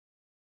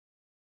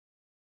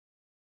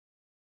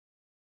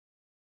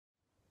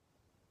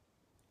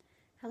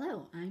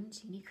Hello, I'm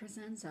Jeannie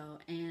Crescenzo,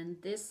 and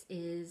this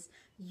is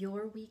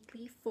your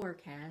weekly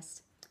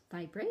forecast,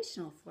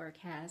 vibrational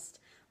forecast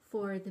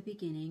for the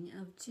beginning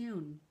of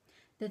June.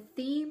 The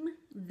theme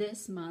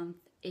this month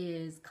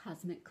is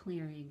cosmic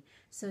clearing.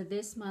 So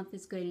this month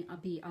is going to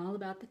be all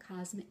about the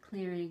cosmic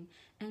clearing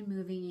and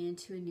moving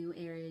into a new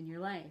area in your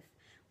life.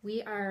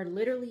 We are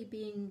literally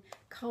being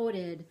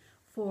coded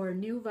for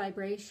new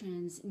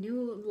vibrations,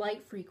 new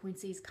light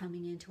frequencies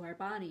coming into our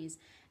bodies.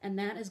 And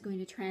that is going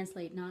to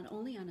translate not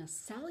only on a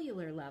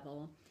cellular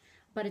level,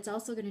 but it's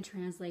also going to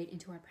translate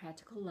into our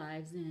practical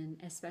lives, and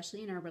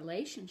especially in our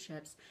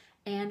relationships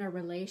and our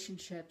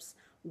relationships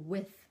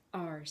with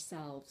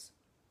ourselves.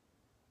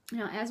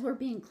 Now, as we're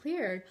being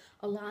cleared,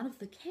 a lot of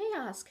the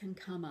chaos can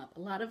come up, a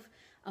lot of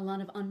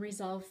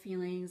unresolved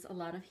feelings, a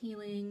lot of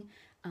healing,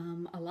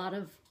 a lot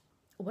of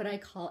what I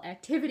call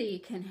activity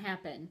can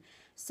happen.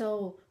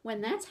 So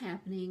when that's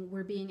happening,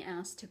 we're being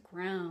asked to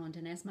ground.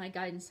 And as my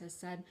guidance has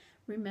said,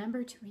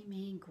 remember to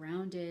remain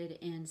grounded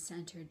and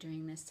centered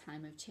during this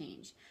time of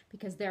change,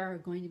 because there are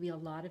going to be a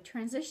lot of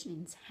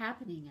transitions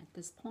happening at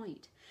this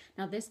point.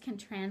 Now, this can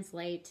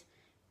translate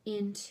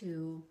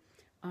into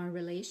our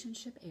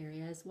relationship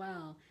area as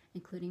well,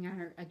 including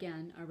our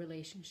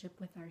relationship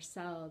with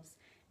ourselves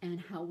and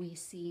how we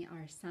see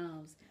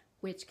ourselves,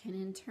 which can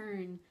in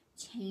turn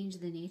change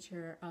the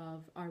nature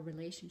of our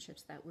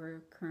relationships that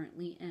we're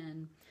currently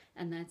in.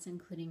 And that's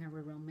including our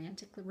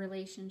romantic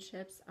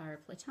relationships,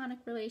 our platonic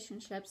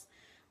relationships,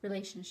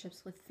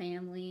 relationships with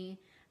family,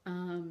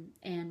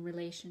 and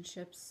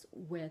relationships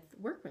with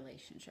work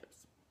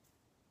relationships.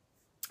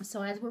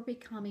 So as we're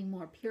becoming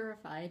more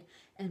purified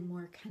and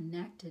more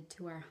connected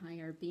to our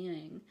higher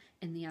being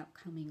in the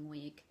upcoming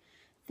week,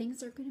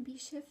 things are going to be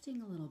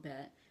shifting a little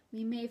bit.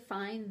 We may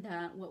find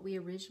that what we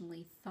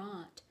originally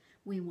thought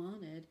we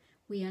wanted,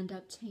 we end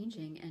up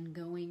changing and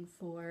going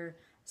for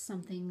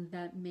something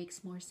that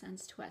makes more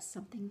sense to us,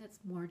 something that's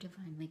more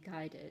divinely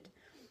guided.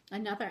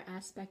 Another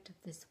aspect of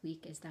this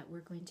week is that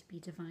we're going to be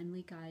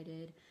divinely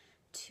guided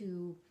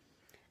to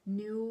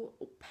new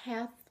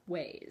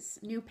pathways,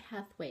 new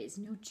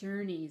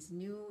journeys,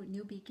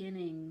 new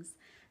beginnings.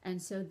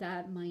 And so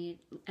that might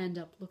end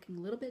up looking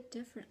a little bit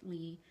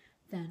differently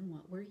than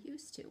what we're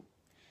used to.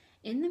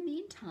 In the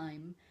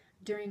meantime,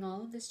 during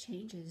all of this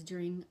changes,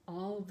 during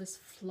all of this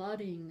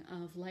flooding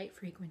of light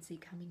frequency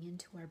coming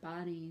into our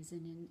bodies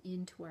and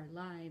into our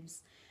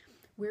lives,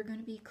 we're going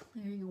to be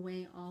clearing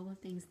away all the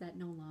things that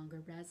no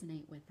longer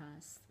resonate with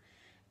us.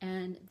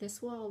 And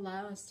this will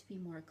allow us to be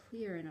more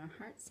clear in our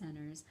heart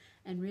centers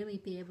and really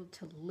be able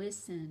to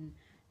listen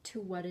to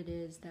what it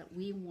is that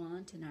we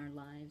want in our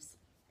lives,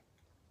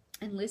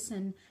 and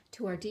listen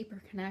to our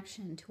deeper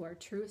connection to our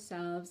true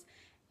selves,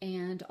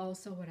 and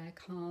also what I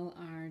call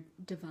our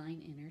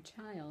divine inner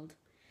child.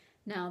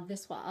 Now,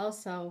 this will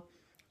also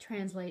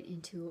translate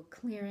into a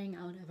clearing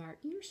out of our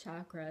ear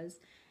chakras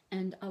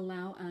and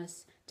allow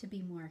us to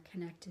be more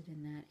connected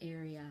in that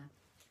area.